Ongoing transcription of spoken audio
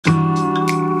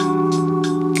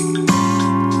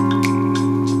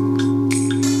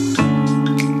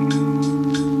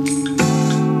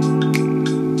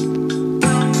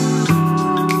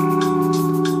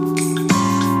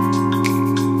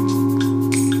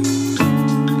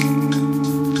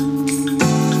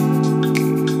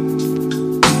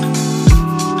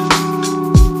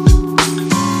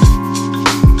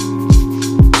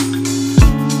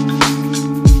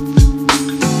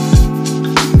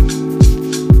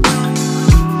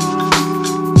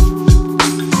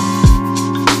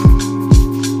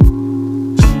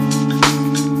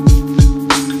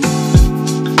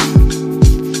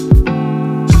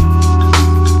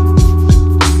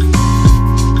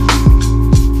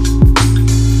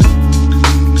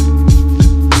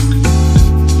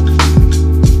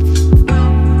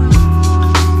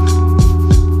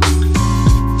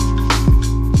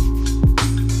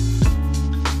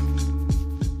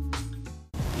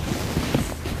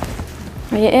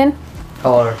Are you in?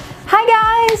 Hello.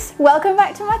 Hi guys, welcome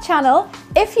back to my channel.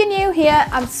 If you're new here,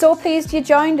 I'm so pleased you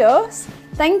joined us.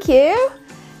 Thank you.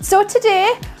 So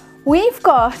today we've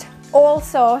got all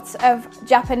sorts of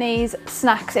Japanese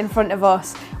snacks in front of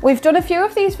us. We've done a few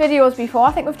of these videos before.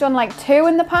 I think we've done like 2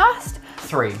 in the past.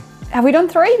 3. Have we done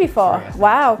 3 before? 3,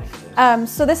 wow.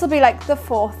 So this will be like the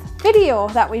 4th video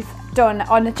that we've done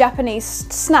on the Japanese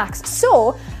snacks.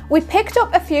 So we picked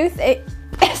up a few things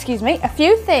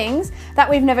that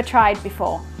we've never tried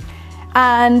before.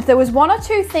 And there was 1 or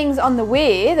 2 things on the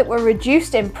way that were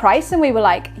reduced in price and we were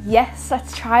like, yes,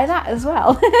 let's try that as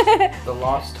well. The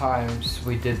last times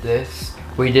we did this,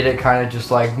 we did it kind of just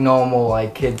like normal,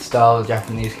 like kid style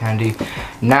Japanese candy.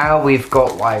 Now we've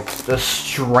got like the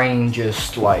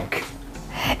strangest like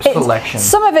selection.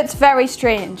 Some of it's very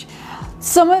strange.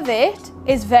 Some of it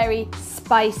is very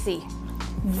spicy.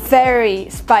 Very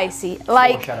spicy.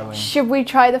 Like, should we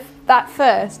try that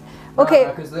first? Okay. No,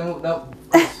 because then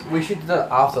we should do that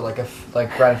after like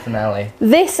grand finale.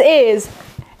 This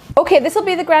will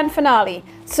be the grand finale.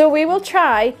 So we will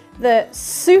try the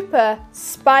super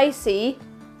spicy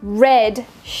red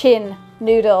shin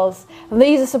noodles. And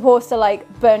these are supposed to like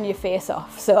burn your face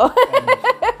off. So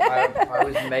I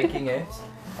was making it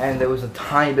and there was a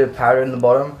tiny bit of powder in the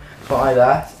bottom, not like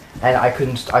that, and I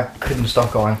couldn't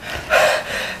stop going.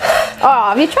 Oh,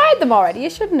 have you tried them already? You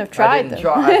shouldn't have tried them. I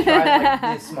tried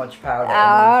like this much powder.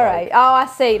 Alright. Oh, I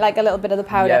see. Like a little bit of the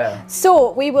powder. Yeah.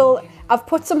 So I've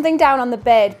put something down on the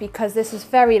bed because this is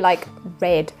very like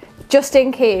red, just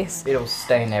in case. It'll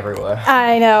stain everywhere.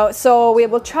 I know. So we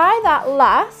will try that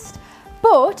last.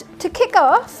 But to kick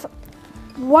off,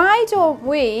 why don't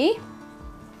we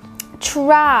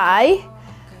try...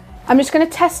 I'm just going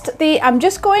to test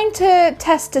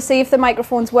to see if the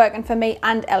microphone's working for me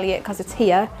and Elliot because it's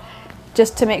here.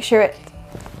 Just to make sure it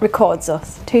records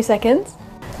us. 2 seconds.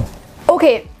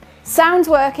 Okay, sound's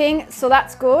working, so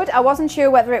that's good. I wasn't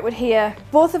sure whether it would hear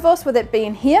both of us with it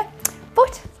being here,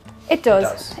 but it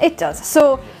does. It does.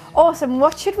 So, awesome.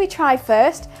 What should we try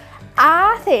first?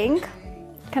 I think,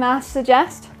 can I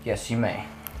suggest? Yes, you may.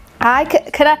 I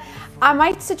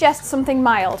might suggest something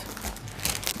mild.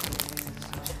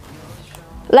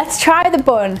 Let's try the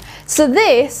bun. So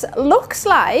this looks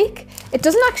like, it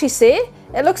doesn't actually say,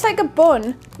 it looks like a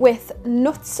bun with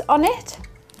nuts on it.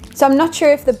 So I'm not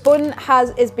sure if the bun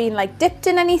is being like dipped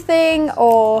in anything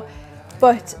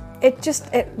but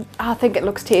I think it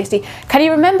looks tasty. Can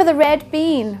you remember the red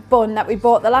bean bun that we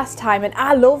bought the last time? And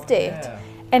I loved it. Yeah.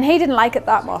 And he didn't like it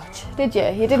that much, did you?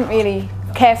 You didn't really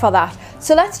care for that.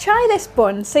 So let's try this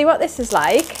bun, see what this is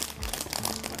like.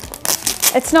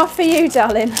 It's not for you,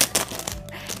 darling.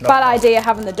 Bad idea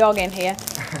having the dog in here.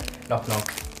 Knock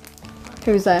knock.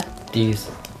 Who's there? D's.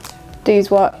 D's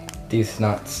what? D's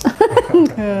nuts.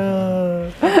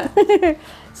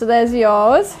 So there's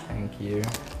yours. Thank you.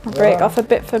 I'll break off a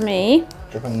bit for me.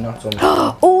 Dripping nuts on me.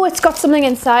 Oh, it's got something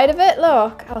inside of it.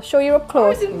 Look, I'll show you up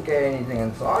close. I didn't get anything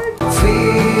inside.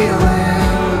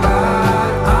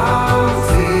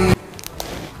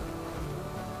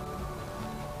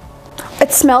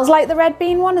 It smells like the red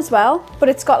bean one as well, but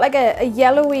it's got like a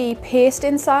yellowy paste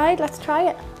inside. Let's try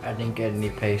it. I didn't get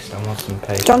any paste. I want some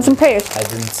paste. Do you want some paste? I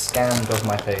didn't scan of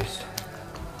my paste.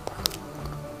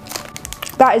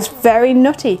 That is very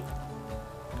nutty.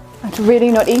 That's really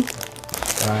nutty.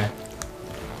 Can I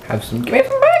have some? Give me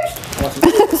some paste. I want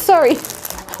some paste. Sorry.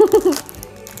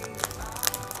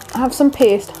 I have some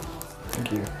paste.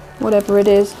 Thank you. Whatever it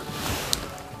is.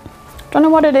 Don't know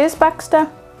what it is, Baxter.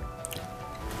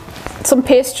 Some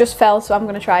paste just fell, so I'm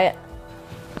going to try it.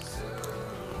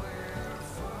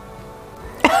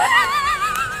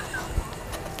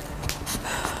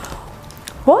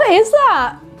 What is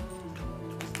that?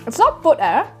 It's not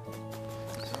butter.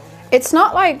 It's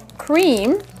not like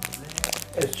cream.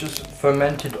 It's just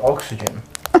fermented oxygen.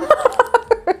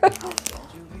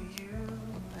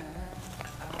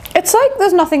 It's like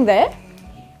there's nothing there.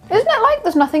 Isn't it like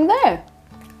there's nothing there?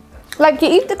 Like you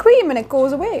eat the cream and it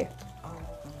goes away.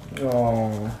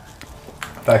 Oh.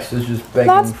 Baxter's just begging.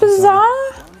 That's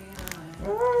bizarre.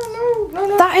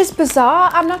 No. That is bizarre.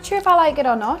 I'm not sure if I like it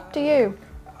or not. Do you?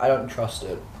 I don't trust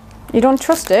it. You don't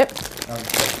trust it? I don't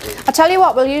trust it. I tell you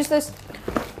what, we'll use this.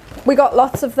 We got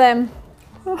lots of them.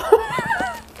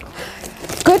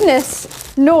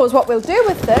 Goodness knows what we'll do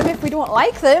with them if we don't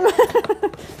like them.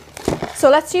 So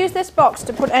let's use this box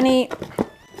to put any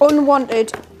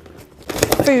unwanted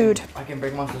food. I can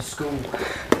bring one to school.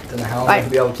 Don't know how I'm going to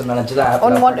be able to manage that.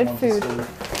 Unwanted food.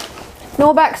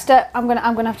 No, Baxter. I'm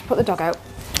gonna have to put the dog out.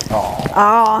 Aww.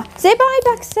 Ah, say bye,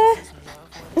 Baxter.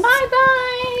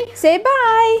 Bye-bye. Say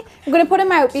bye. I'm going to put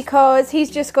him out because he's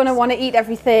just going to want to eat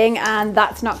everything and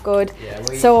that's not good. Yeah,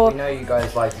 we know you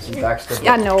guys like to see Baxter.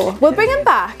 I know. We'll bring him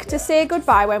back to say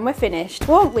goodbye when we're finished,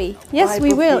 won't we? Yes, bye,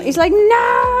 we will. puppy. He's like,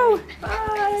 no.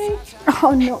 Bye.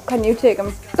 Oh, no. Can you take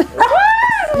him?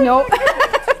 No.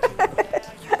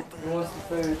 Who wants the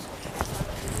food?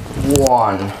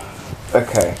 1.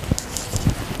 Okay.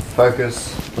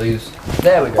 Focus, please.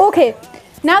 There we go. Okay.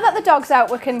 Now that the dog's out,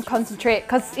 we can concentrate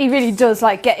because he really does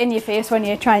like get in your face when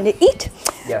you're trying to eat.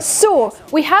 Yes. So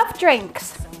we have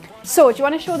drinks. So do you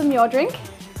want to show them your drink?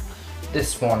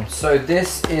 This one. So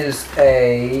this is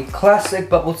a classic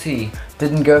bubble tea.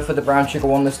 Didn't go for the brown sugar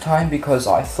one this time because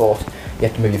I thought, you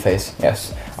have to move your face,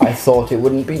 yes. I thought it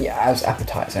wouldn't be as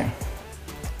appetizing.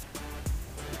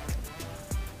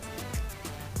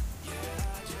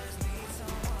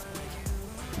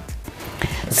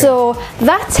 So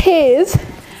that's his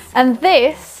and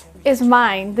this is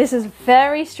mine. This is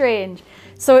very strange.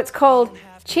 So it's called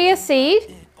chia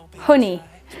seed honey.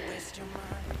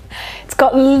 It's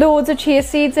got loads of chia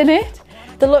seeds in it.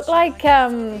 They look like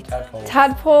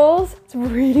tadpoles. It's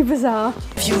really bizarre.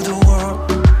 You the world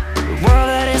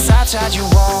that is outside you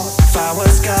all. If I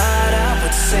was God, I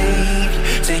would save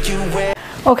you, take you where.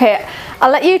 Okay,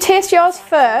 I'll let you taste yours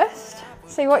first.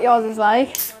 See what yours is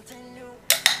like.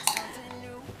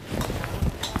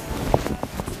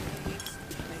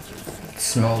 It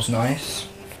smells nice.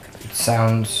 It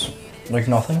sounds like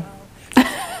nothing.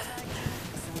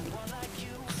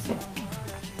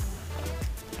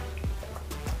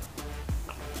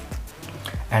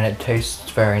 And it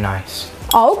tastes very nice.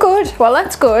 Oh, good. Well,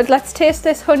 that's good. Let's taste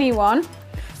this honey one.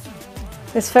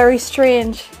 This very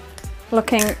strange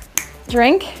looking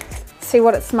drink. See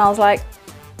what it smells like.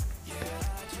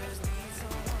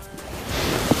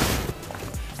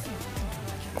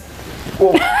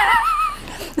 Oh.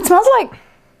 It smells like...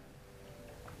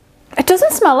 It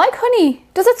doesn't smell like honey.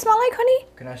 Does it smell like honey?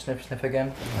 Can I sniff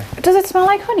again? Does it smell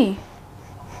like honey?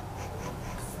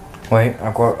 Wait,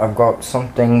 I've got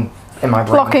something in my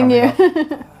brain. Blocking you.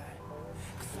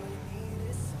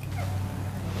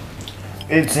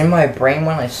 It's in my brain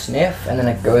when I sniff, and then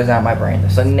it goes out my brain.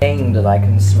 There's a name that I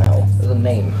can smell. There's a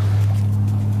name.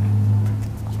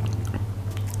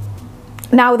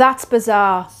 Now that's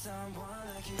bizarre.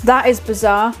 That is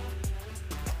bizarre.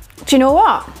 Do you know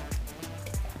what?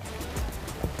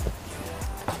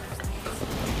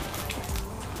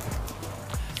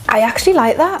 I actually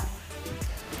like that.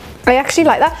 I actually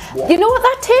like that. What? You know what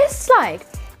that tastes like?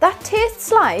 That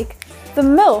tastes like the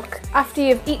milk after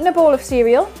you've eaten a bowl of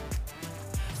cereal.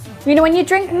 You know when you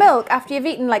drink milk after you've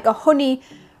eaten like a honey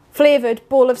flavoured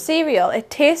bowl of cereal, it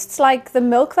tastes like the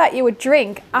milk that you would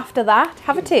drink after that.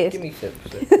 Have a taste. Give me sip.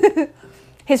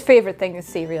 His favourite thing is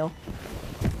cereal.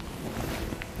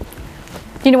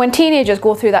 You know when teenagers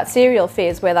go through that cereal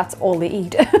phase where that's all they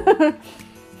eat.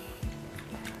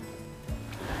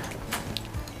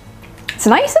 It's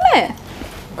nice, isn't it?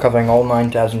 Covering all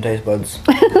 9,000 taste buds.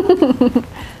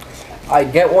 I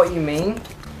get what you mean,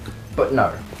 but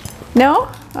no. No?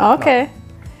 Okay. No.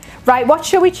 Right, what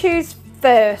shall we choose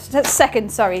first?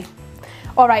 Second, sorry.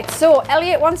 Alright, so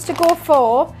Elliot wants to go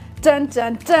for dun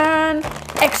dun dun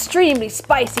extremely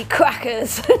spicy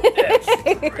crackers. Yes,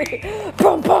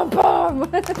 bum bum bum.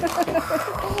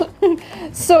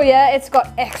 So yeah, it's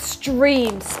got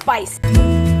extreme spice.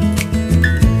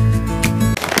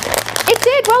 It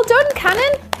did, well done,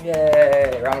 Cannon.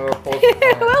 Yay, round of applause.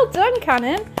 Well done,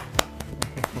 Cannon.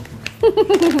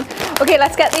 Okay,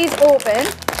 let's get these open.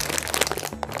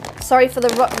 Sorry for the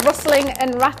rustling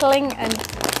and rattling and...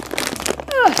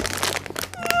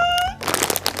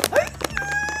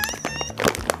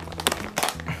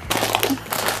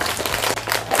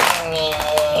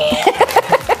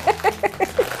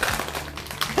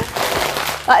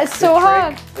 That is so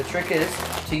hard. The trick is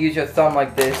to use your thumb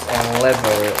like this and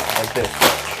lever it like this.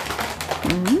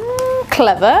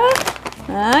 Clever.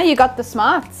 Ah, you got the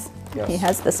smarts. Yes. He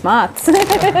has the smarts.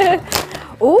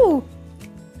 Ooh.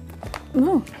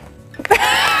 Ooh.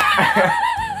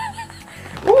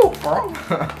 Ooh,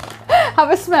 Have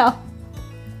a smell.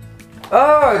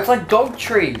 Oh, it's like dog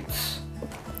treats.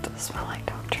 It does smell like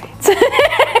dog treats.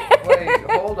 Wait,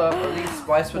 hold up. Are these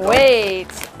spice with Wait.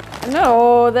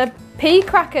 No, they're pea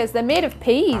crackers. They're made of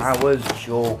peas. I was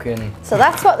joking. So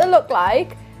that's what they look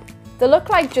like. They look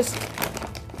like just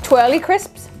twirly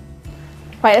crisps.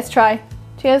 Right, let's try.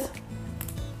 Cheers.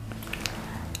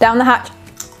 Down the hatch.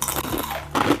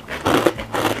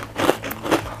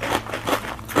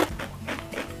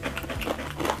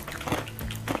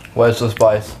 Where's the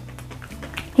spice?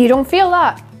 You don't feel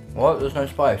that? What? There's no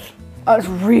spice. Oh, it's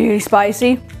really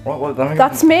spicy. What,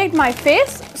 That's made my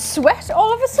face sweat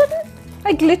all of a sudden.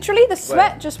 Like literally the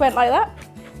sweat just went like that.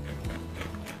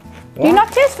 What? Do you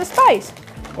not taste the spice?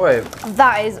 Wait.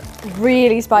 That is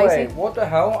really spicy. Wait, what the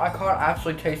hell? I can't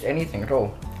actually taste anything at all.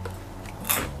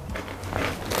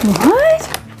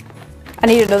 What? I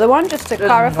need another one just to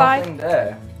clarify. There's nothing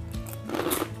there.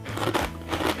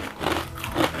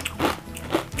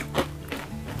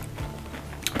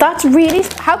 That's really...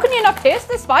 How can you not taste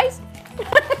the spice?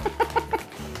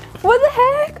 What the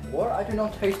heck? What? I do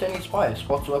not taste any spice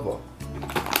whatsoever.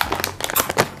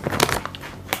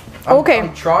 Okay.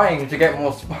 I'm trying to get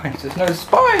more spice. There's no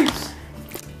spice.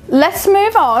 Let's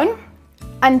move on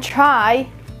and try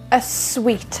a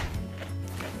sweet.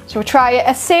 So we'll try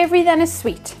a savoury then a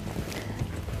sweet.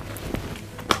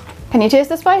 Can you taste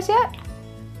the spice yet?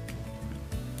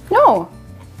 No.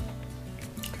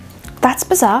 That's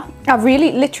bizarre. I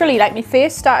really, literally, like my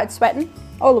face started sweating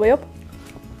all the way up.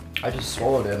 I just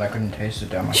swallowed it and I couldn't taste it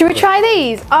down my Should we throat. try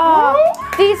these?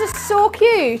 Oh, these are so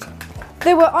cute.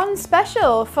 They were on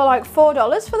special for like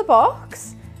 $4 for the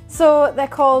box. So they're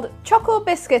called Choco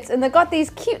Biscuits and they've got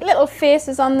these cute little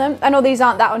faces on them. I know these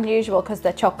aren't that unusual because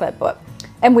they're chocolate,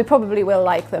 and we probably will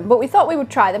like them. But we thought we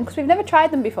would try them because we've never tried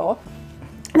them before.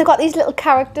 And they've got these little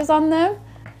characters on them.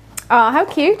 Oh, how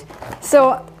cute.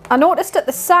 So I noticed at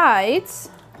the sides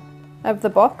of the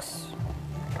box,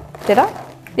 did I?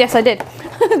 Yes, I did.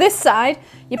 This side,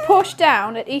 you push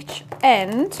down at each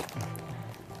end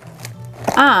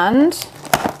and,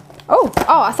 oh,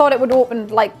 I thought it would open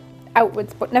like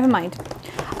outwards, but never mind.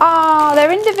 Ah,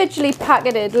 they're individually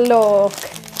packaged, look.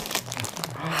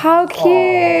 How cute.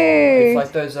 It's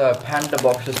like those panda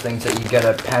boxes things that you get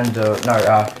at at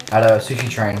a sushi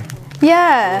train.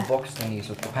 Yeah. Little box thingies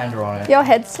with the panda on it. Your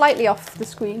head's slightly off the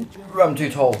screen. I'm too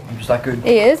tall. I'm just that good.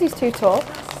 He is, he's too tall.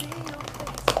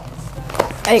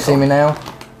 There you See go. me now?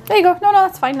 There you go. No,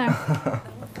 that's fine now.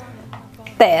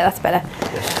 There, that's better.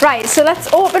 Right, so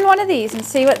let's open one of these and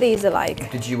see what these are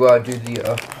like. Did you do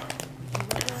the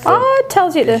Oh, it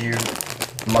tells you did to. you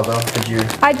mother, did you?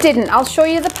 I didn't. I'll show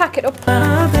you the packet up.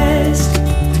 My best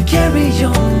to carry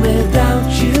on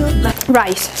without you.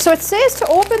 Right, so it says to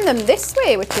open them this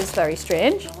way, which is very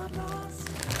strange.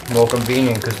 More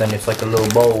convenient because then it's like a little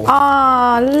bowl.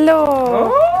 Ah, look.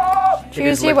 Oh!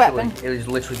 Choose your weapon. It is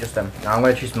literally just them. Now I'm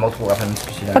going to choose multiple weapons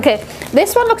because you know. Okay,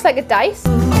 this one looks like a dice.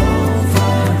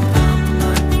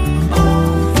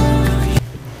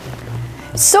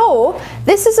 So,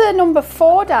 this is a number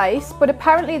 4 dice, but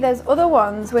apparently there's other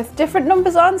ones with different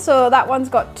numbers on. So that one's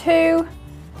got 2,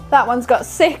 that one's got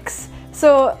 6.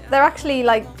 So they're actually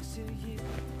like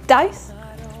dice.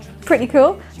 Pretty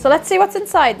cool. So let's see what's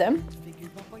inside them.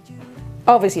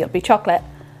 Obviously it'll be chocolate.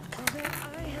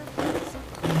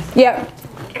 Yeah.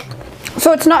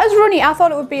 So it's not as runny. I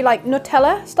thought it would be like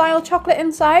Nutella style chocolate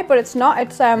inside, but it's not.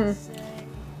 It's oh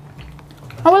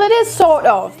well, it is sort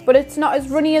of, but it's not as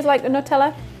runny as like the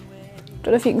Nutella.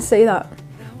 Don't know if you can see that.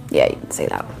 Yeah, you can see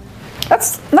that.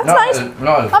 That's nice.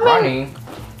 Not as runny.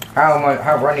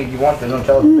 How runny do you want the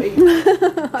Nutella to be?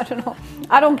 I don't know.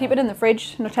 I don't keep it in the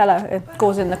fridge. Nutella, it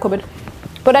goes in the cupboard.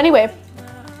 But anyway,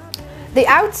 the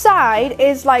outside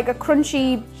is like a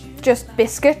crunchy, just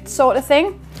biscuit sort of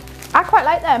thing. I quite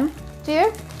like them. Do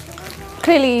you?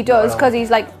 Clearly he does, because he's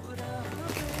like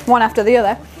one after the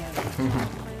other.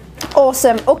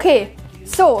 Awesome. Okay,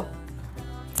 so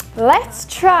let's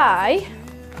try.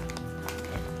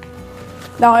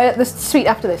 No, the sweet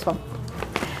after this one.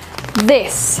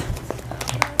 This.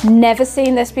 Never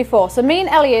seen this before. So me and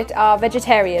Elliot are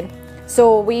vegetarian,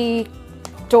 so we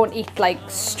don't eat like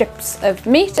strips of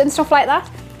meat and stuff like that.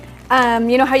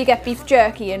 You know how you get beef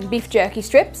jerky and beef jerky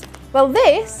strips? Well,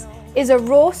 this is a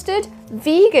roasted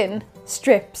vegan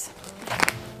strips.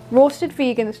 Roasted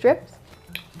vegan strips.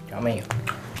 Yummy.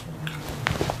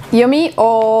 Yummy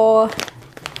or...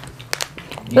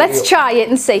 Let's try it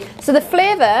and see. So the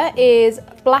flavour is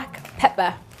black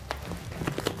pepper.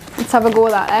 Let's have a go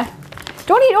at that, eh?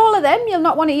 Don't eat all of them, you'll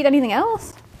not want to eat anything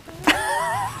else.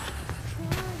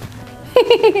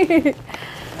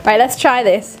 Right, let's try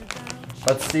this.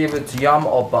 Let's see if it's yum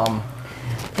or bum.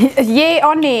 Yay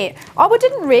or nay? Oh, we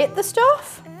didn't rate the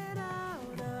stuff.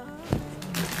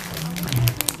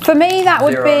 For me, that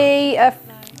would 0. be a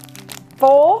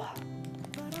 4.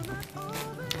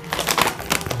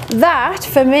 That,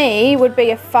 for me, would be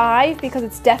a 5 because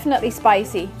it's definitely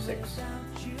spicy. 6.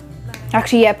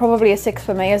 Actually, yeah, probably a 6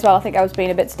 for me as well. I think I was being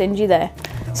a bit stingy there.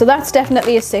 So that's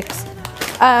definitely a 6.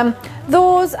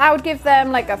 Those, I would give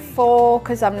them like a 4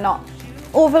 because I'm not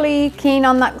overly keen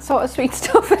on that sort of sweet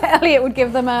stuff. Elliot would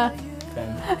give them a...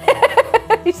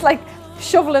 10. He's like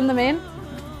shoveling them in.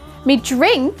 Me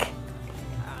drink,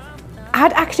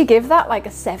 I'd actually give that like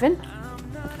a 7.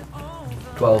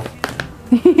 12.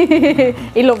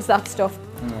 He loves that stuff.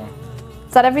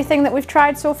 Is that everything that we've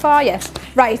tried so far? Yes.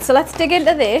 Right, so let's dig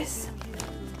into this.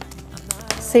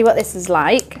 See what this is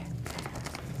like.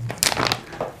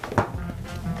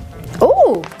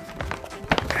 Oh!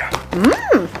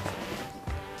 Mmm!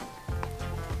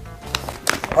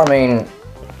 I mean,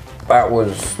 that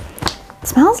was... It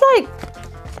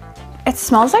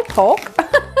smells like pork.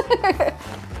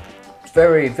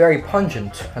 very, very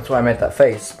pungent. That's why I made that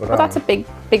face. But Well, that's a big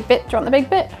bit. Do you want the big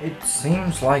bit? It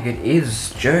seems like it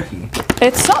is jerky.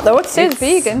 It's not though, it says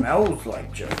vegan. It smells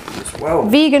like jerky as well.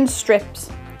 Vegan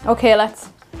strips. Okay,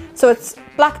 so it's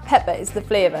black pepper is the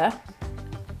flavour.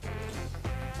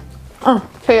 Oh,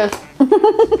 cheers.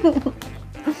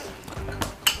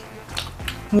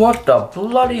 What the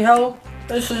bloody hell?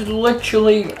 This is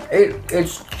literally,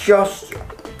 it's just,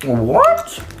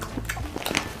 what?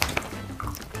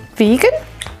 Vegan?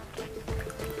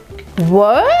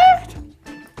 What?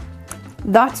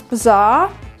 That's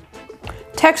bizarre.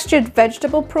 Textured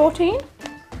vegetable protein?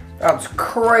 That's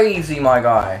crazy, my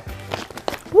guy.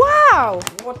 Wow!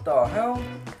 What the hell?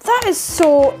 That is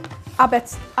so... I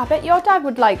bet your dad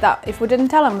would like that if we didn't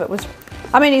tell him it was...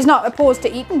 I mean, he's not opposed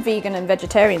to eating vegan and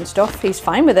vegetarian stuff. He's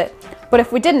fine with it. But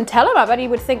if we didn't tell him, I bet he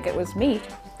would think it was meat.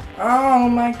 Oh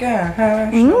my gosh.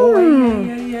 Oh,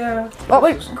 yeah. What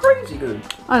It's crazy good.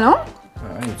 I know. Oh,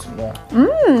 I need some more.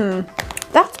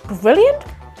 That's brilliant.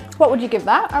 What would you give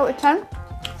that out of 10?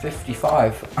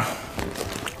 55.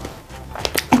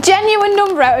 Genuine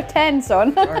number out of 10,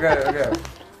 son. Okay.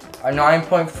 A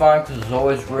 9.5 because there's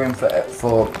always room for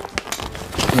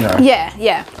you know.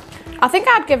 Yeah. I think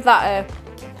I'd give that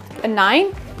a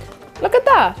 9. Look at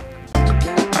that.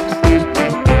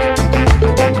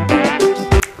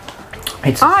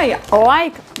 I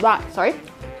like that. Sorry.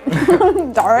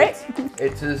 Sorry.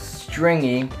 It's as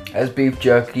stringy as beef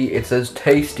jerky, it's as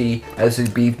tasty as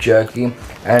beef jerky,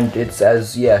 and it's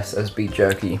as as beef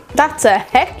jerky. That's a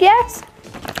heck yes.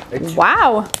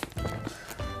 Wow.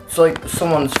 It's like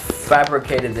someone's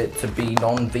fabricated it to be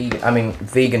non-vegan. I mean,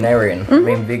 veganarian. I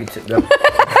mean, vegan.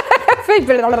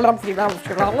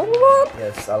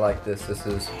 Yes, I like this. This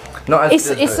is not as.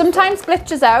 He sometimes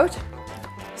glitches out.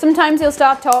 Sometimes he'll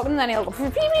start talking, and then he'll go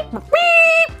beep, beep,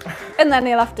 beep, and then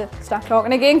he'll have to start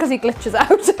talking again because he glitches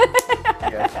out.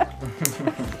 Yes.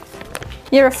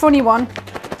 You're a funny one.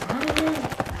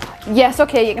 Yes,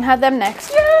 okay, you can have them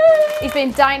next. Yay! He's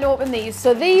been dying to open these.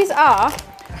 So these are,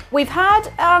 we've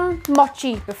had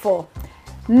mochi before.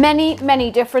 Many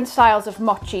different styles of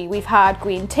mochi. We've had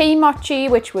green tea mochi,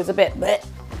 which was a bit bleh.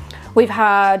 We've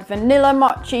had vanilla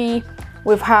mochi.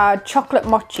 We've had chocolate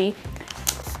mochi.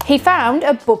 He found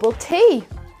a bubble tea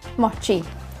mochi.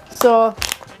 So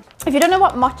if you don't know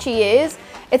what mochi is,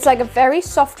 it's like a very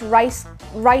soft rice,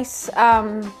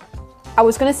 I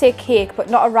was gonna say cake, but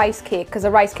not a rice cake because a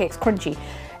rice cake's crunchy.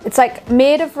 It's like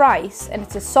made of rice and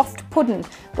it's a soft pudding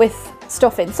with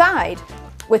stuff inside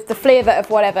with the flavour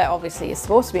of whatever obviously is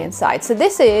supposed to be inside. So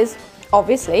this is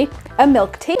obviously a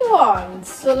milk tea one.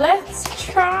 So let's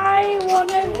try one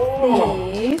of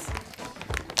these.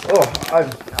 Oh,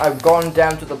 I've gone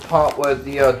down to the part where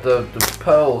the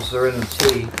pearls are in the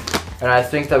tea, and I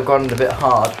think they've gotten a bit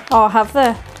hard. Oh, have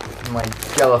they? My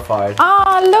jellified.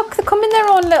 Ah, look, they come in their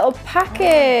own little packet.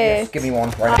 Yes, give me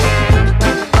one right now.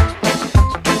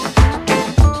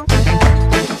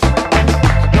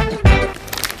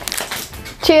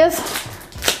 Cheers.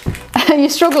 You're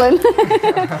struggling.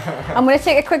 I'm going to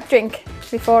take a quick drink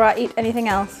before I eat anything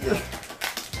else.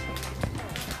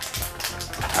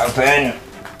 Open.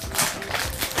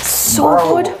 So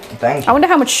Bro, good. Thank I you. wonder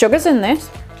how much sugar's in this.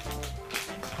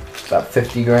 Is that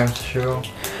 50 grams of sugar?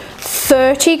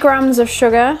 30 grams of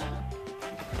sugar.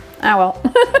 Ah, well.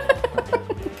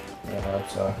 Yeah,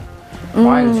 that's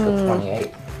mine's got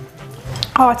 28.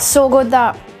 Oh, it's so good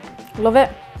that. Love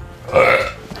it.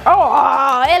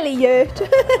 Oh, Elliot.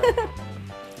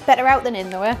 Better out than in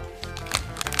though, eh?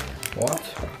 What?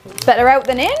 Better out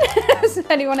than in? Has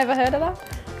anyone ever heard of that?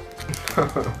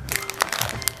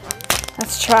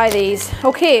 Let's try these.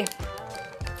 Okay,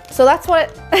 so that's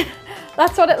what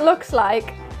it looks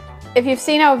like. If you've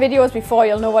seen our videos before,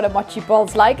 you'll know what a mochi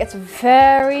ball's like. It's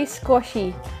very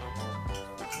squishy.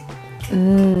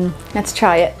 Let's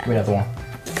try it. Give me another one.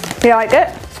 Do you like it?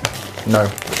 No,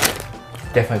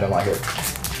 definitely don't like it.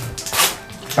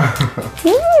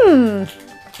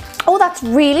 Oh, that's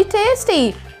really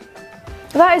tasty.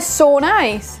 That is so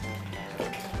nice.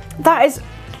 That is.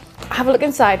 Have a look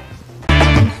inside.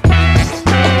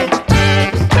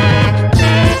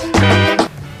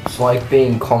 It's like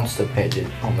being constipated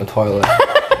on the toilet.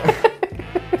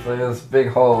 It's like this big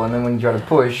hole, and then when you try to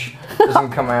push, it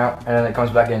doesn't come out, and then it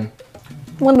comes back in.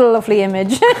 What a lovely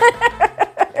image.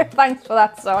 Thanks for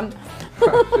that, son.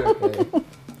 Okay.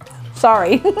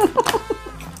 Sorry.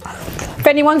 If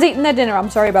anyone's eating their dinner, I'm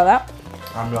sorry about that.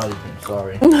 I'm not even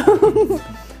sorry.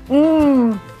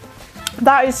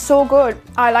 That is so good.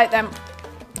 I like them.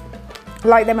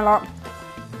 Like them a lot.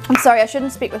 I'm sorry, I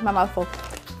shouldn't speak with my mouth full.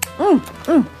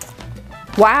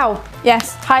 Wow.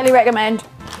 Yes, highly recommend.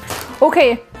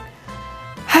 Okay.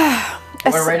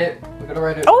 We're gonna rate it. We're gonna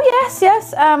rate it. Oh yes,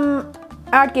 yes.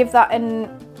 I'd give that an.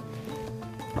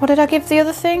 What did I give the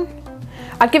other thing?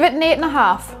 I'd give it an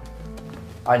 8.5.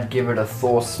 I'd give it a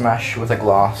Thor smash with a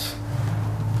glass.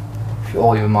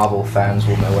 All your Marvel fans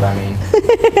will know what I mean.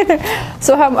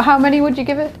 So how many would you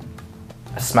give it?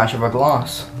 A smash of a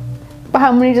glass. But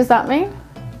how many does that mean?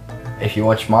 If you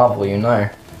watch Marvel, you know.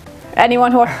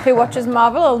 Anyone who watches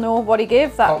Marvel will know what he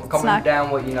gave that Comment snack. down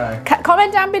what you know.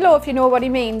 Comment down below if you know what he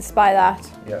means by that.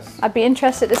 Yes. I'd be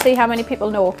interested to see how many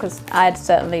people know, because I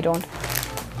certainly don't.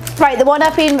 Right, the one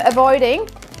I've been avoiding.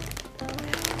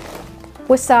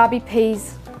 Wasabi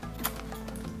peas.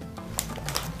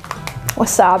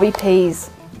 Wasabi peas.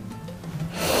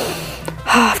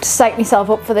 I have to psych myself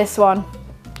up for this one.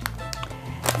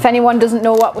 If anyone doesn't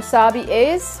know what wasabi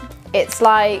is, it's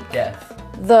like Death.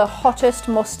 the hottest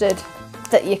mustard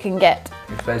that you can get.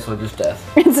 It's basically just death.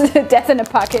 It's death in a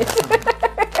packet.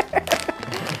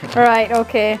 Right,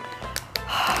 okay.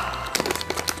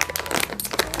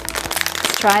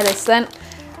 Let's try this then.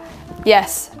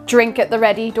 Yes, drink at the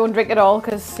ready. Don't drink it all,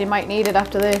 because you might need it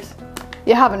after this.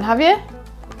 You haven't, have you?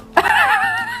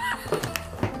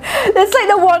 That's like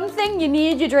the one thing you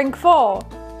need your drink for,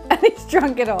 and he's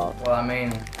drunk it all. Well, I mean,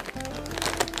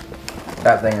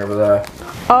 that thing over there.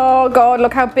 Oh God,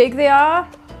 look how big they are.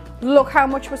 Look how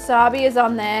much wasabi is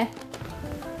on there.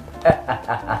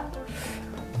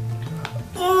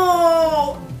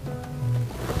 Oh!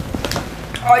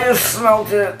 I just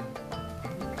smelled it.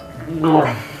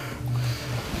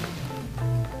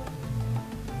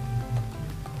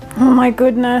 Oh my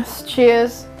goodness,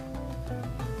 cheers.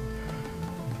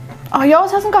 Oh,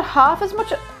 yours hasn't got half as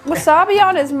much wasabi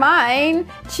on as mine.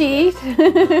 Cheat.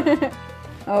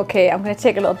 Okay, I'm gonna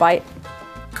take a little bite.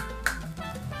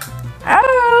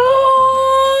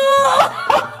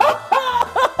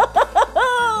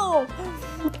 Oh!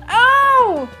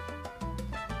 Oh!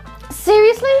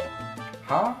 Seriously?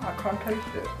 Huh? I can't taste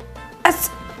it.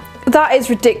 That is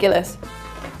ridiculous.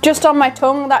 Just on my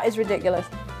tongue, that is ridiculous.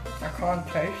 I can't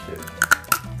taste it.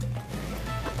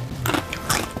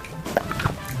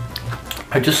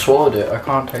 I just swallowed it. I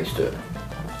can't taste it.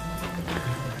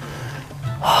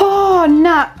 Oh,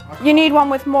 nah. You need one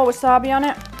with more wasabi on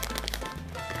it.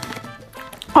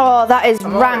 Oh, that is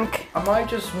rank. Am I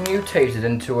just mutated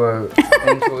into a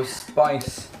into a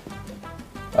spice?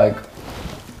 Like.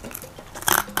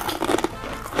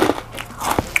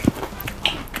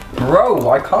 Bro,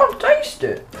 I can't taste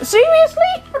it.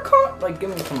 Seriously? I can't. Like, give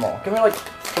me some more. Give me like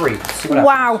 3. See what happens.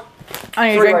 Wow. I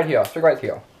need a 3 drink. right here. 3 right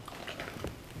here.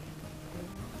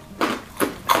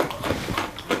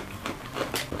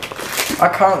 I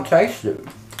can't taste it.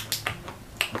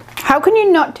 How can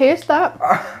you not taste that?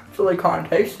 I actually can't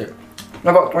taste it.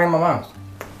 I've got 3 in my mouth.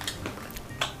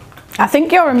 I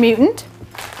think you're a mutant.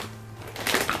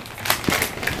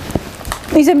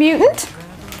 He's a mutant?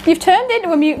 You've turned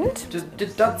into a mutant?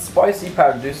 Did that spicy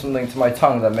powder do something to my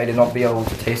tongue that made it not be able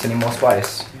to taste any more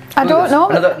spice? I don't know.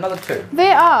 Another 2. They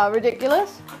are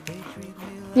ridiculous.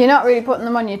 You're not really putting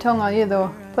them on your tongue, are you,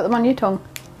 though? Put them on your tongue.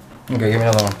 Okay, give me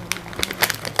another one.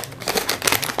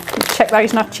 Check that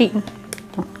he's not cheating.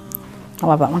 Oh,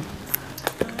 I'll have that one.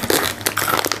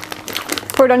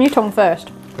 Put it on your tongue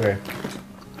first. Okay.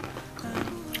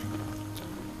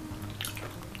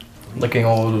 Licking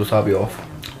all of the wasabi off.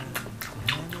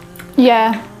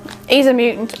 Yeah, he's a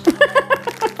mutant.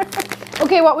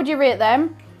 Okay, what would you rate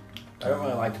them? I don't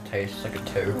really like the taste. It's like a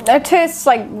 2. It tastes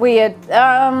like weird.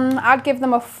 I'd give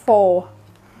them a 4.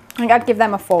 I think I'd give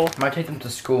them a 4. I might take them to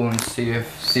school and see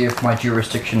if my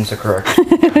jurisdictions are correct.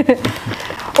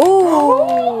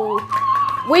 Ooh,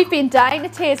 we've been dying to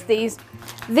taste these.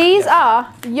 These are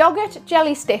yogurt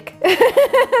jelly stick.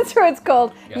 That's what it's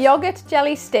called. Yes. Yogurt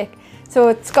jelly stick. So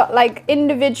it's got like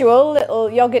individual little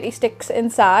yogurty sticks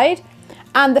inside,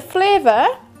 and the flavour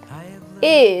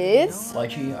is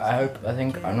Lychee,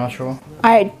 I'm not sure.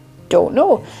 I don't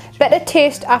know. Better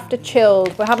taste after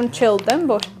chilled. We haven't chilled them,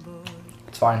 but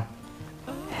It's fine.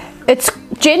 it's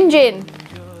gin.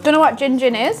 Don't know what gin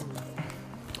is,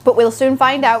 but we'll soon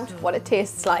find out what it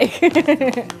tastes like.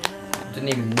 Didn't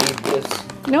even need this.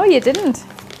 No, you didn't.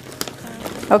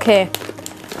 Okay.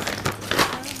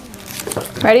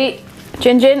 Ready?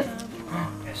 Gin gin.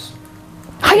 Yes.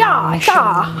 Hiya!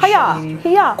 Hiya! Hiya!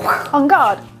 Hiya! On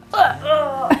guard.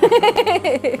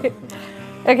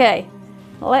 Okay,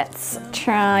 let's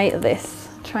try this.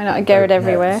 Try not to get it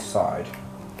everywhere. Side.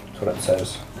 That's what it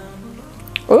says.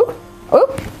 Ooh! Ooh!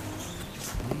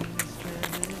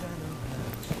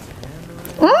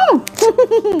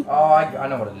 Mmm! Oh, I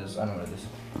know what it is. I know what it is.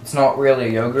 It's not really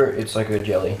a yogurt. It's like a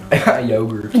jelly. A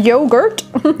yogurt. Yogurt.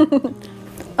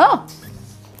 Oh,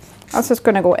 that's just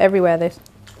gonna go everywhere. This.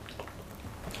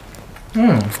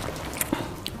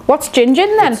 What's gin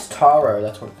gin then? It's taro.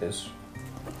 That's what it is.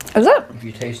 Is it? If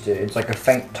you taste it, it's like a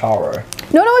faint taro.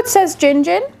 No, it says gin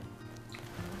gin.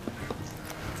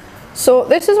 So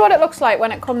this is what it looks like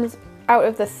when it comes out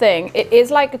of the thing. It is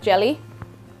like a jelly.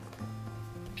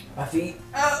 My feet.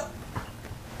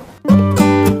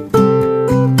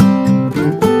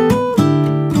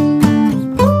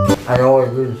 I know what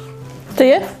it is. Do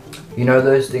you? You know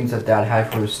those things that Dad had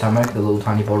for his stomach, the little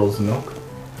tiny bottles of milk?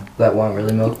 That weren't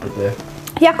really milk, but they're...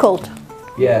 Yakult.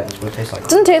 Yeah, that's what it tastes like.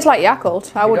 Doesn't taste like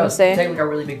Yakult, I wouldn't say. Take like a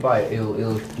really big bite,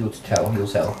 you'll tell.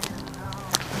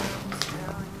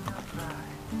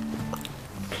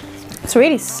 It's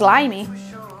really slimy.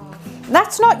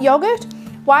 That's not yogurt.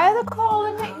 Why are they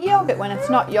calling it yogurt when it's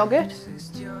not yogurt?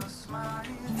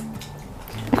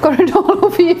 I've got it all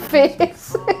over your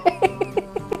face.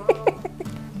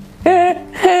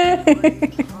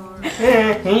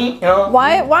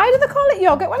 Why do they call it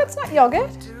yogurt when it's not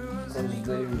yogurt? I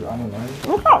don't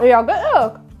know. It's not yogurt,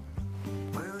 look.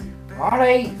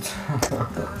 Alright.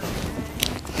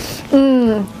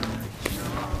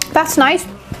 That's nice.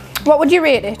 What would you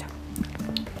rate it?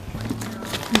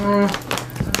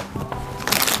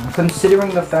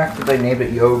 Considering the fact that they named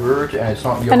it yogurt and it's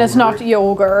not yogurt. And it's not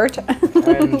yogurt.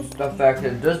 And the fact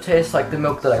that it does taste like the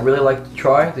milk that I really like to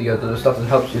try, the stuff that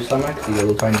helps your stomach, the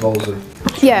little tiny bowls of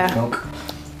Yeah. milk.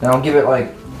 Then I'll give it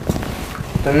like,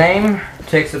 the name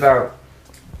takes about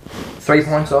 3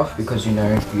 points off because you're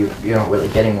not really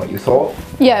getting what you thought.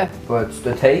 Yeah. But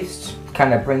the taste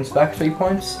kind of brings back 3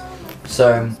 points.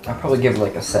 So I'll probably give it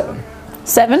like a 7.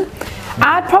 7?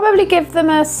 I'd probably give them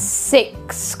a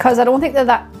 6 because I don't think they're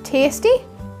that tasty.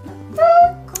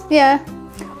 Yeah.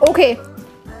 Okay.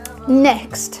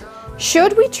 Next,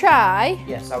 should we try?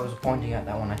 Yes, I was pointing at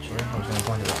that one actually. I was going to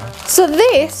point at that one. So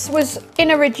this was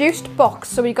in a reduced box.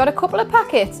 So we got a couple of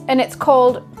packets and it's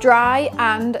called Dry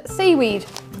and Seaweed.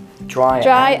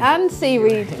 Dry and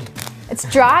seaweed. It's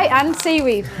dry and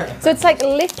seaweed. So it's like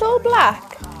little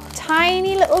black,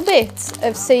 tiny little bits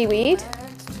of seaweed.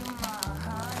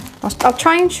 I'll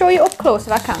try and show you up close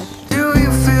if I can. Do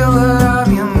you feel that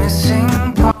I'm your missing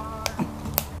part?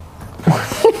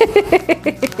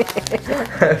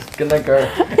 I was gonna go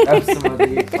have some of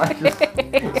these. I just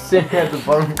sitting at the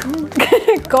bottom.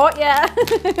 Got ya.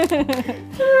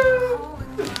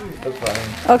 That's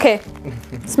fine. Okay,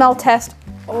 smell test.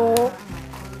 Oh.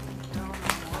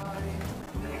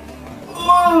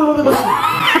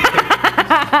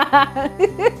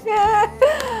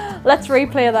 Let's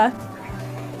replay that.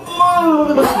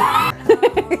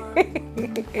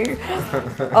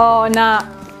 Oh nah.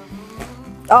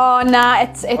 Oh nah,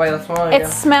 Wait, that's one it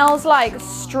smells like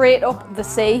straight up the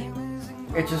sea.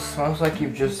 It just smells like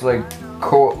you've just like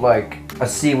caught like a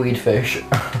seaweed fish.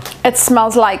 It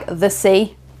smells like the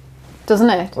sea, doesn't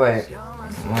it? Wait.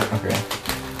 Okay.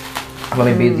 Let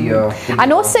me be the. I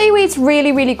know seaweed's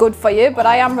really, really good for you, but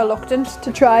I am reluctant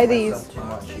to try these. Too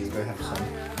much. You go have some.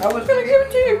 I was gonna give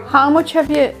it to you. How much have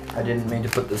you? I didn't mean to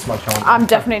put this much on. I'm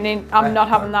not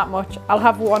having that much. I'll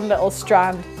have one little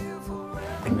strand.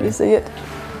 Can you see it?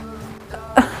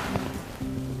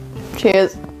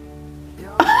 Cheers.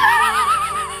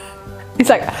 He's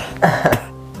like,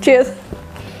 cheers.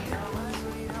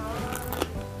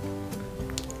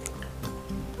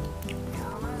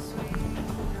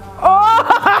 Oh,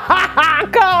 I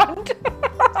can't.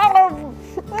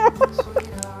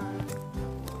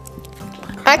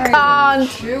 I can't.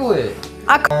 Chew it.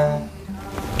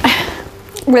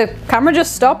 The camera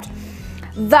just stopped.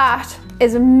 That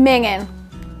is minging.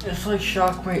 It's like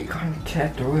shark bait. You can't tear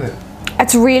through it.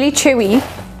 It's really chewy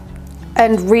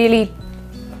and really.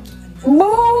 Oh,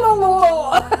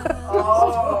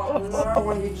 no,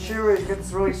 when you chew it, it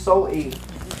gets really salty.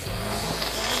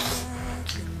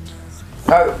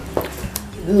 Oh.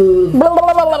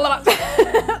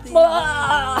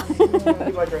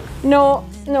 No,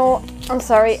 I'm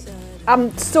sorry.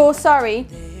 I'm so sorry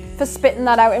for spitting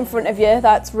that out in front of you.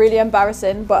 That's really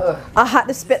embarrassing, but I had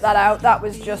to spit that out. That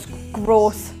was just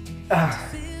gross.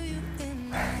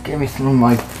 Give me some of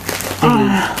my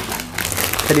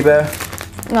teddy bear.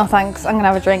 No thanks, I'm gonna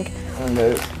have a drink. Oh,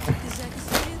 no.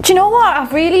 Do you know what? I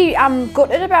really am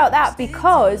gutted about that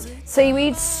because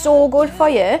seaweed's so good for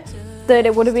you that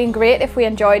it would have been great if we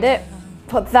enjoyed it.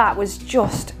 But that was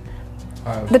just...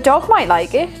 The dog might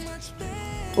like it.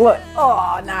 Look,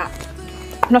 oh nah.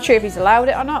 I'm not sure if he's allowed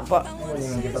it or not, but... I wouldn't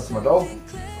even give that to my dog.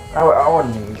 I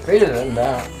wouldn't even feed it in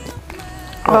that.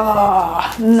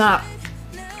 Oh, nah.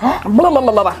 Blah, blah,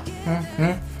 blah, blah.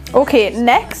 Okay,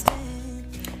 next.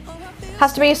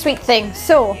 Has to be a sweet thing.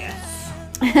 So,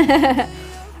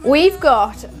 we've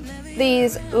got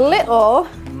these little...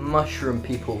 Mushroom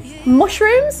people.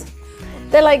 Mushrooms?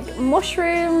 They're like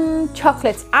mushroom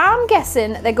chocolates. I'm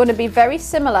guessing they're going to be very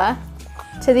similar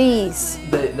to these.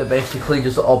 They're basically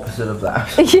just the opposite of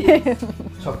that. Yeah.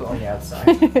 Chocolate on the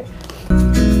outside.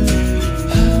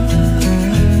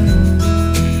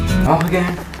 Oh,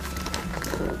 again.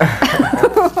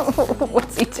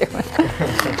 What's he doing?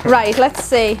 Right, let's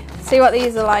see. See what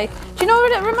these are like. Do you know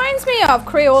what it reminds me of?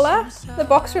 Crayola. The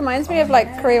box reminds me of like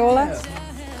Crayola.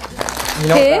 You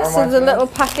know Okay, what that so reminds the me little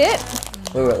of? packet.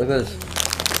 Wait, look at this.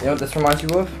 You know what this reminds you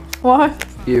of? What?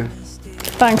 You.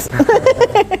 Thanks.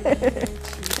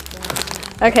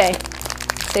 Okay,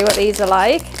 see what these are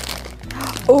like.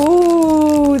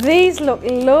 Ooh, these look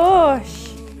lush.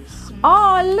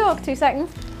 Oh, look, 2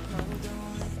 seconds.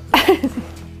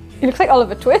 He looks like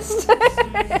Oliver Twist.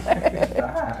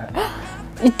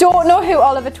 You don't know who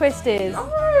Oliver Twist is? No.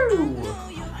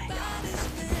 Oh my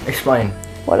god. Explain.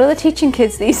 What are they teaching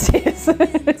kids these days?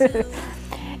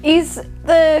 He's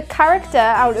the character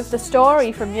out of the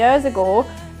story from years ago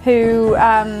who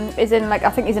is in, like, I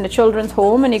think he's in a children's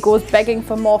home and he goes begging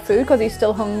for more food because he's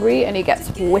still hungry and he gets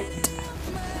whipped.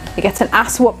 He gets an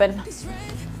ass whooping.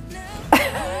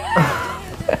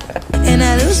 And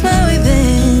I lose my way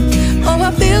then. Oh,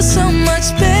 I feel so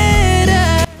much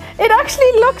better. It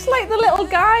actually looks like the little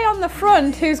guy on the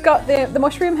front who's got the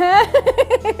mushroom hair.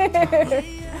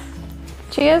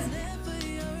 Cheers.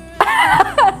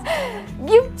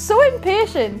 You're so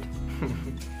impatient.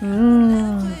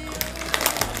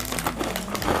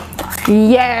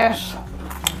 Yes.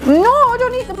 No,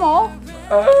 don't eat them all.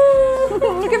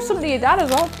 Give some to your dad as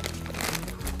well.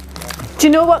 Do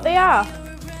you know what they are?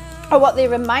 Or what they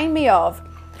remind me of?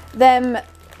 Them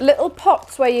little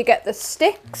pots where you get the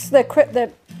sticks,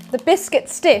 the biscuit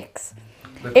sticks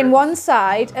in one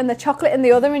side and the chocolate in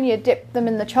the other, and you dip them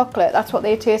in the chocolate. That's what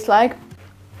they taste like.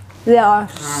 They are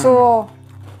so...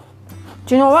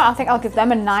 Do you know what? I think I'll give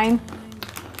them a 9.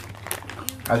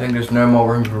 I think there's no more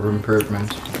room for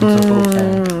improvement. It's a full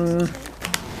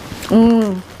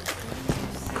 10.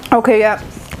 Okay, yeah.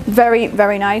 Very,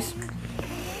 very nice.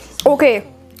 Okay,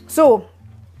 so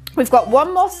we've got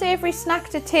one more savoury snack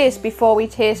to taste before we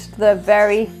taste the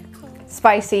very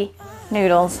spicy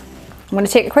noodles. I'm going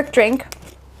to take a quick drink.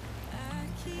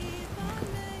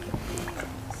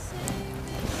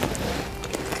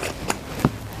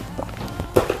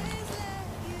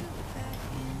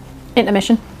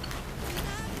 Intermission.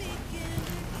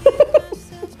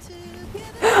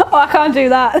 Oh, I can't do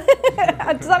that.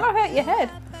 Does that not hurt your head?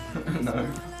 No.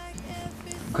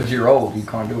 Because you're old, you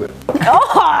can't do it.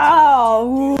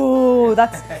 Oh, ooh,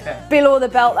 that's below the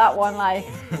belt, that one, like.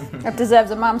 That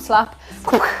deserves a mum slap.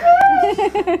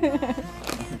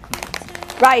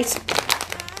 Right.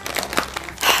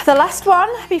 The last one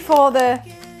before the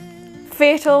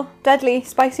fatal, deadly,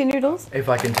 spicy noodles. If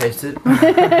I can taste it.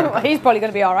 Well, he's probably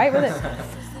going to be all right with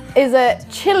it. Is a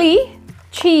chili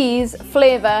cheese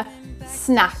flavour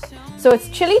snack. So it's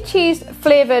chili cheese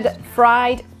flavoured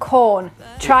fried corn.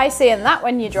 Try saying that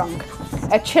when you're drunk.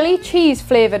 A chili cheese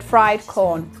flavoured fried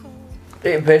corn.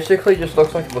 It basically just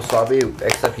looks like wasabi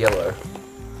except yellow.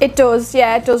 It does,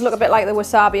 yeah, it does look a bit like the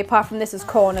wasabi, apart from this is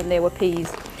corn and they were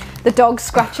peas. The dog's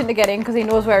scratching to get in because he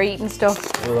knows we're eating stuff.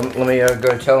 Well, let me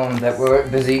go tell him that we're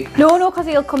busy. No, because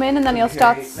he'll come in and then he'll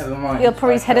start, never mind. he'll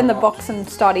put his head in the box and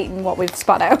start eating what we've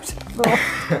spat out.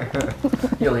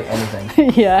 You'll eat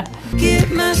anything. Yeah.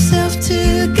 Get myself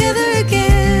together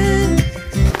again.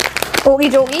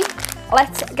 Okie dokie,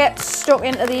 let's get stuck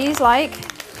into these, like.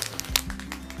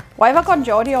 Why have I gone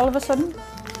Geordie all of a sudden?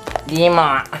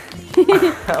 Yeah.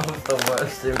 That was the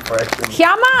worst impression.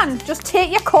 Yeah man, just take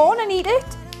your corn and eat it.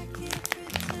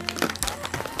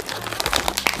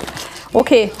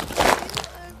 Okay.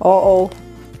 Uh-oh.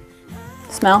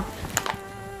 Smell.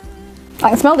 I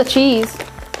can smell the cheese.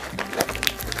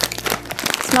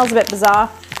 It smells a bit bizarre.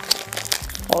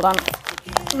 Hold on.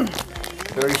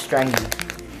 Very strangy.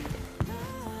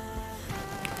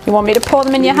 You want me to pour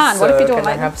them in your hand? What if you don't can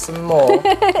like I them? have some more?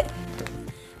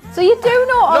 So you do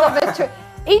know Oliver Twist.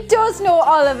 He does know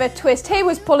Oliver Twist. He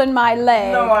was pulling my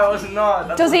leg. No, I was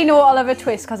not. Does he know Oliver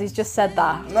Twist? Because he's just said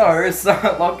that. No, it's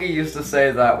Lockie used to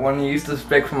say that when he used to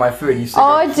beg for my food. He used to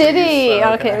Oh, go, did he? "Please,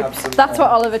 sir, Okay, can I have some that's more?"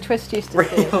 what Oliver Twist used to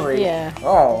say. Really? Yeah.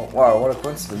 Oh, wow, what a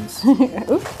coincidence.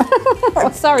 Oh,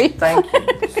 sorry. Thank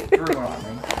you. Screw on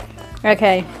me.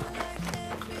 Okay.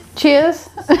 Cheers.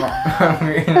 I'm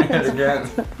reading it again.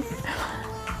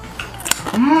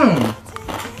 Mmm.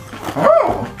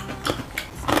 Oh.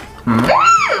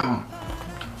 Mmm.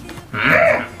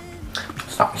 Mmm.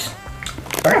 It's nice.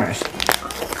 Very nice.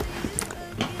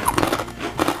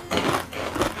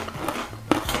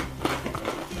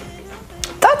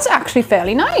 That's actually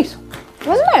fairly nice,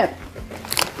 isn't it?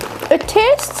 It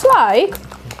tastes like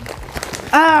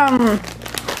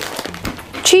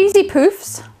cheesy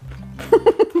poofs,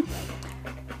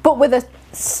 but with a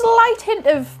slight hint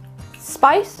of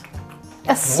spice.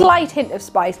 A slight hint of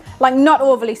spice, like not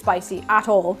overly spicy at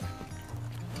all.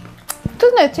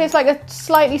 Doesn't it taste like a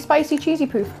slightly spicy cheesy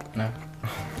poof? No.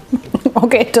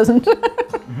 Okay, it doesn't.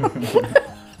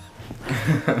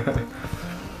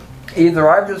 Either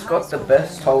I've just got the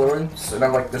best tolerance and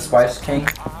I'm like the Spice King.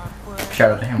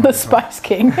 Shout out to him. The Spice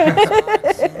King.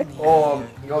 Or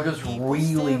you're just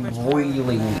really,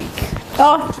 really weak.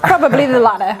 Oh, probably the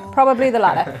latter. Probably the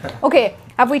latter. Okay,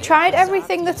 have we tried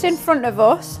everything that's in front of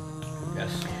us?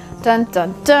 Yes. Dun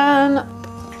dun dun.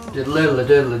 Diddle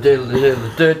diddle diddle diddle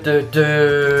diddle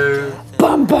diddle.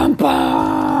 Bum bum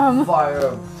bum.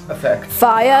 Fire effect.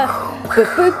 Fire. Boo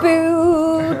boo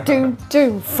boo. Do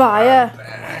do fire.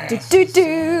 Do do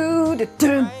do. Do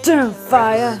do do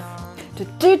fire. Do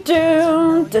do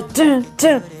do. Do do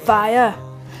do fire.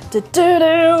 Do do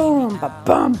do. Ba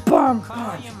bum bum.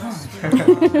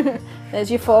 There's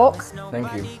your fork. Thank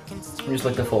you. Just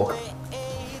like the fork.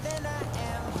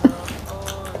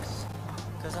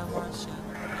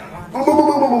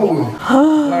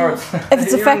 No, If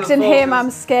it's affecting him, I'm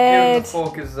scared. The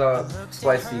fork is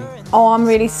spicy. Oh, I'm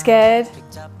really scared.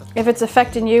 If it's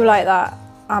affecting you like that,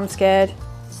 I'm scared.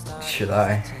 Should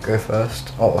I go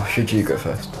first? Or should you go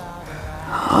first?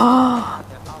 I'm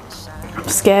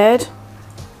scared.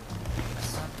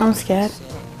 I'm scared.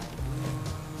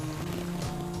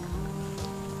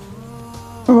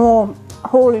 Oh,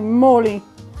 holy moly.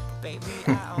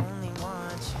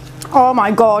 Oh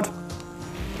my god.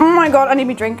 Oh my god, I need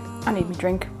me drink. I need me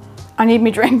drink. I need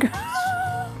me drink.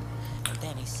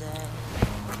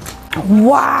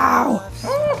 Wow.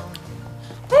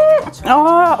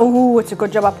 Oh, it's a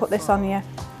good job I put this on here.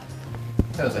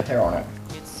 There's a hair on it.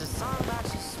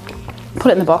 Put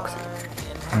it in the box.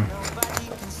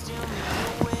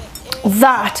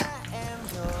 That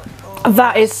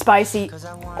is spicy.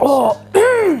 Oh.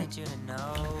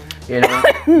 You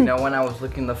know when I was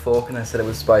licking the fork and I said it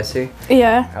was spicy?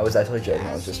 Yeah. I was actually joking.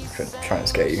 I was just trying to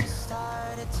scare you.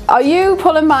 Are you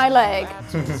pulling my leg?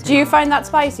 Do you find that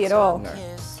spicy at all? No,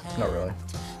 not really.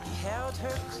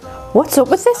 What's up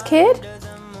with this kid?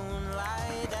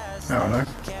 I don't know.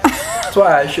 That's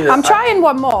why I should. I'm trying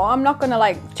one more. I'm not gonna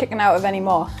like chicken out of any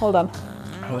more. Hold on.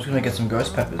 I was gonna get some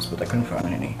ghost peppers, but I couldn't find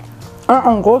any.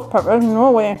 Ghost peppers,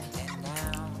 no way.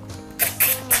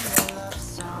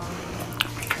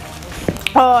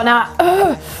 Oh, nah.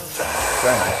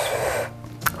 Very nice.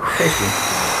 Tasty.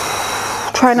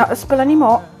 Try not to spill any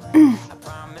more.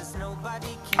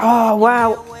 Oh,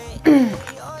 wow.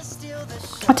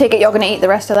 I take it you're gonna eat the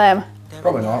rest of them.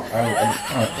 Probably not.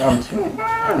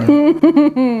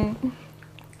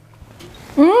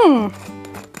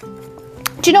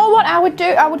 Do you know what I would do?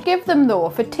 I would give them though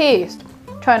for taste.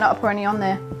 Try not to put any on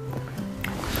there.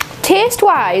 Taste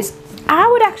wise, I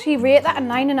would actually rate that a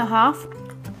 9.5.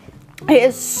 It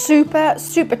is super,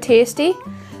 super tasty.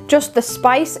 Just the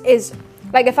spice is,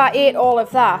 like if I ate all of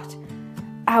that,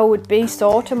 I would be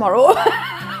sore tomorrow.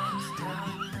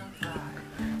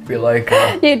 Be like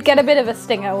You'd get a bit of a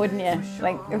stinger, wouldn't you?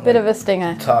 Like a bit of a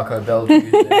stinger. Taco Bell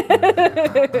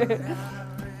Tuesday.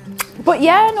 But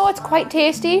yeah, no, it's quite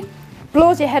tasty.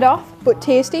 Blows your head off, but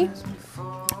tasty.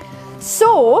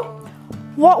 So,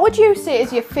 what would you say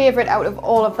is your favourite out of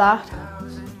all of that?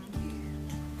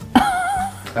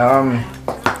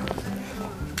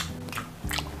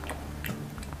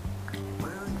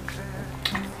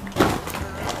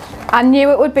 I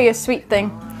knew it would be a sweet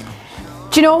thing.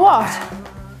 Do you know what?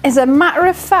 As a matter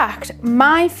of fact,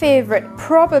 my favourite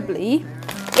probably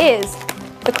is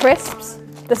the crisps.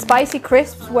 The spicy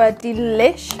crisps were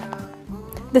delish.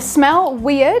 The smell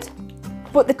weird,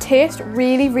 but the taste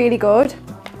really, really good.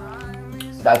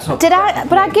 That's not. But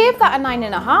I gave that a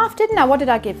 9.5, didn't I? What did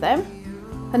I give them?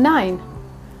 A 9.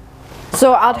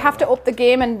 So I'd have to up the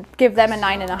game and give them a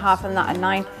 9.5 and that a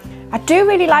 9. I do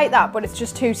really like that, but it's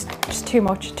just too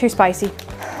much, too spicy.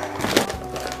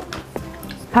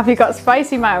 Have you got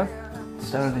spicy mouth?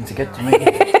 Starting to get to me.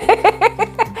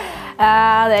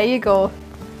 Ah, there you go.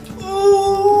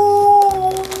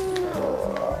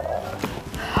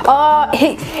 Oh,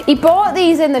 he bought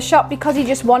these in the shop because he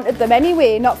just wanted them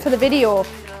anyway, not for the video.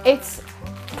 It's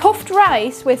puffed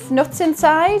rice with nuts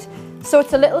inside, so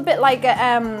it's a little bit like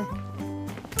a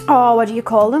oh, what do you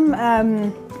call them?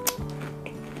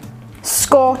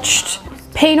 Scorched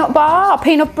peanut bar or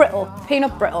peanut brittle.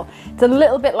 Peanut brittle. It's a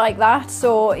little bit like that,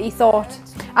 so he thought,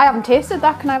 I haven't tasted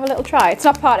that, can I have a little try? It's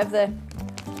not part of the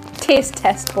taste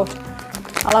test, but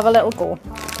I'll have a little go.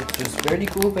 It's just very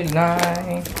cool, very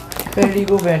nice. Very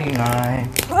cool, very nice.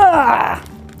 Ah,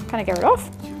 can I get it off?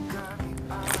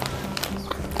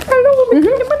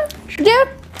 Yeah,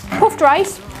 puffed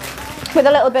rice with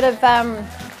a little bit of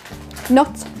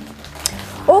nuts.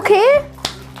 Okay,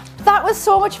 that was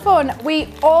so much fun. We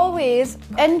always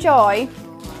enjoy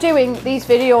doing these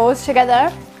videos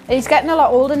together. He's getting a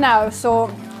lot older now, so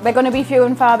they're going to be few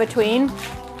and far between.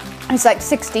 He's like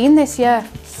 16 this year.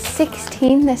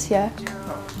 16 this year.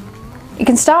 You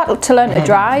can start to learn to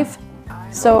drive.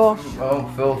 So. Oh,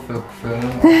 Phil.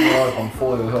 I'm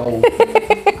 4 years old.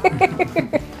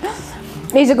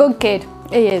 He's a good kid.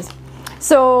 He is.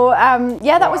 So,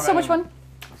 yeah, that was so much fun.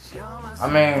 I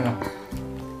mean,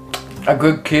 a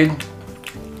good kid.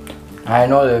 I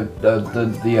know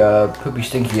the poopy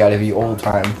stinky out of you all the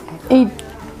time.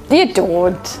 You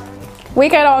don't. We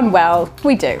get on well.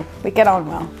 We do. We get on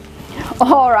well.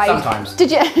 All right. Sometimes.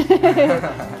 Did you?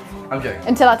 I'm joking.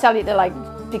 Until I tell you to like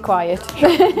be quiet.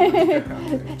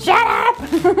 Shut up.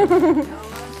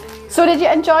 So did you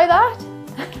enjoy that?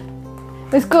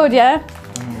 It was good, yeah?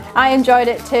 I enjoyed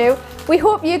it too. We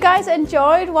hope you guys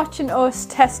enjoyed watching us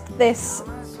test this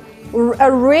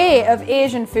array of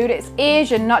Asian food. It's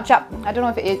Asian, not Jap. I don't know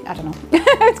if it is. I don't know.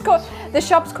 It's called, the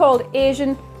shop's called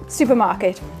Asian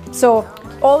Supermarket. So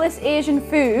all this Asian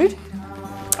food,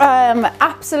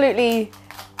 absolutely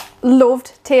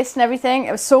loved tasting everything.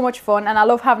 It was so much fun, and I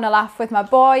love having a laugh with my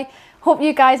boy. Hope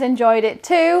you guys enjoyed it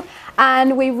too,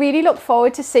 and we really look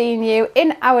forward to seeing you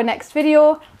in our next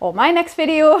video, or my next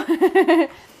video.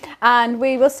 And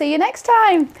we will see you next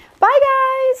time. Bye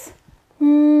guys.